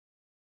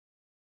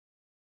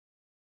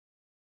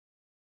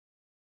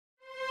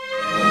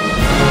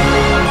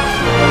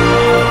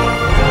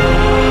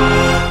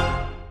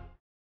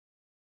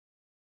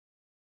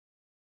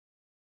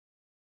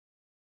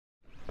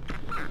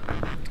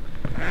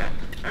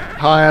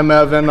Hi, I'm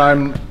Evan.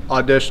 I'm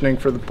auditioning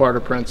for the part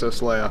of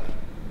Princess Leia.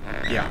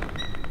 Yeah.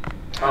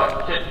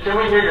 Can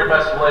we hear your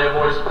best Leia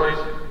voice, please?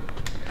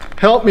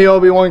 Help me,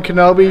 Obi-Wan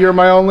Kenobi. You're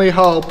my only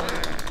hope.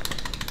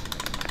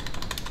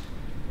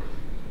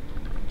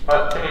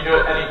 Can you do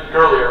it any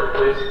girlier,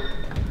 please?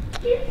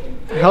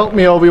 Help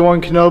me,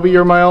 Obi-Wan Kenobi.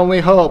 You're my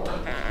only hope.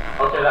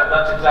 Okay,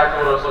 that's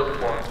exactly what I was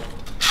looking for.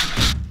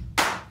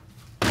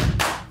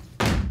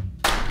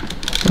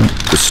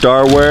 The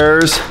Star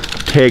Wars,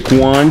 take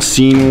 1,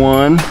 scene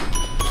 1.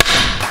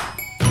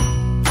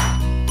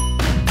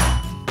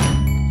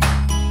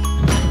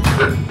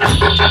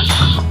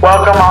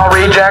 Welcome all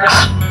rejects.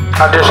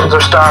 Auditions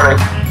are starting.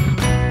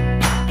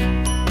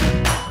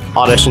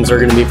 Auditions are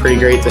going to be pretty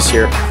great this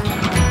year.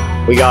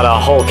 We got a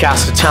whole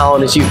cast of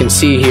talent, as you can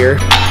see here.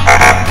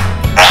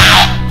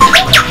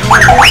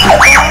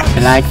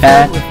 You like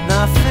that?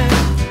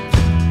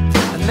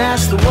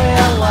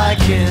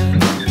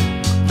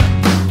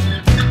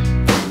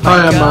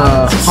 I am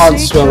Han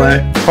Solo.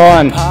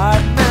 Han,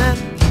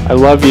 I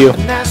love you.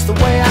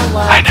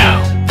 I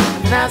know.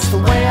 That's the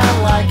way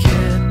I like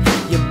it.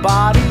 Your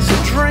body's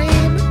a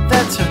dream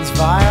that turns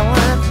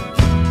violent.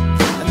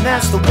 And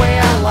that's the way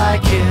I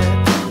like it.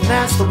 And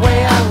that's the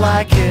way I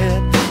like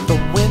it. The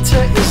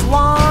winter is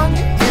long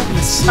in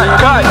the city.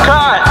 Cut!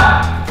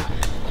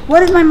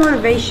 What is my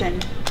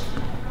motivation?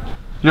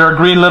 You're a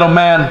green little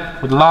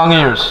man with long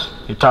ears.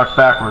 You talk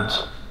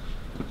backwards.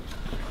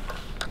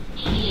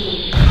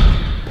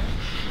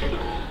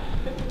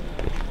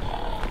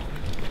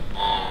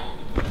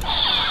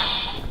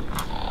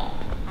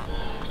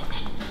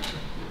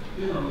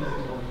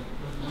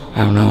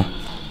 I don't know.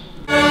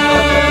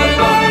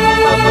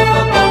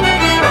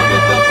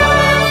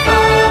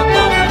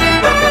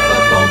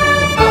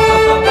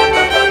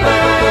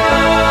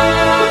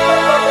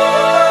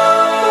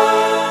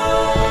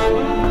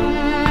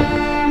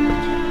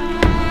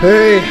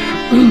 Hey,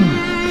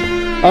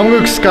 I'm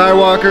Luke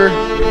Skywalker.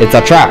 It's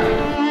a trap.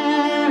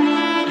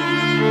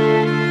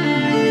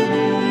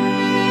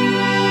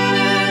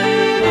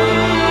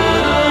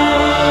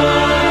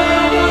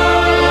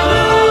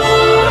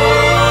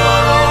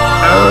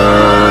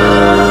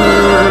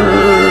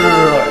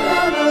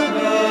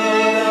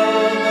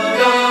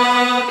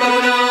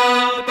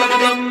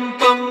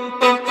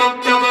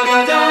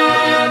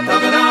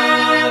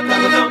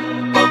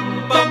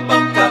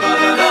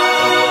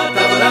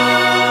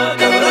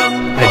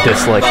 I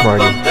dislike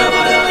Marty.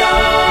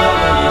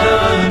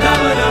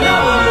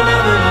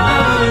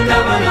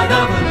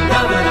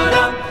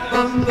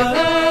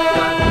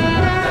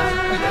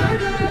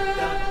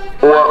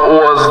 What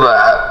was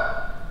that?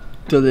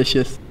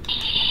 Delicious.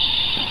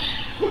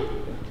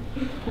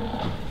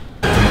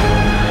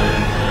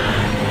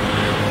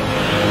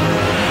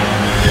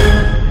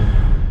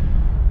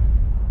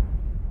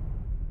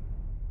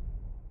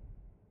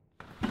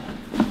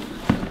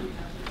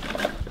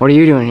 What are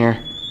you doing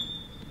here?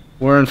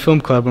 We're in film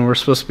club and we're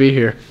supposed to be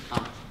here.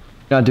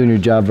 Not doing your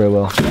job very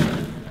well.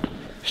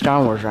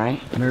 Star Wars,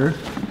 right? Nerd.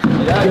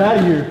 Get out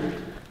of here.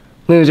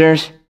 Losers.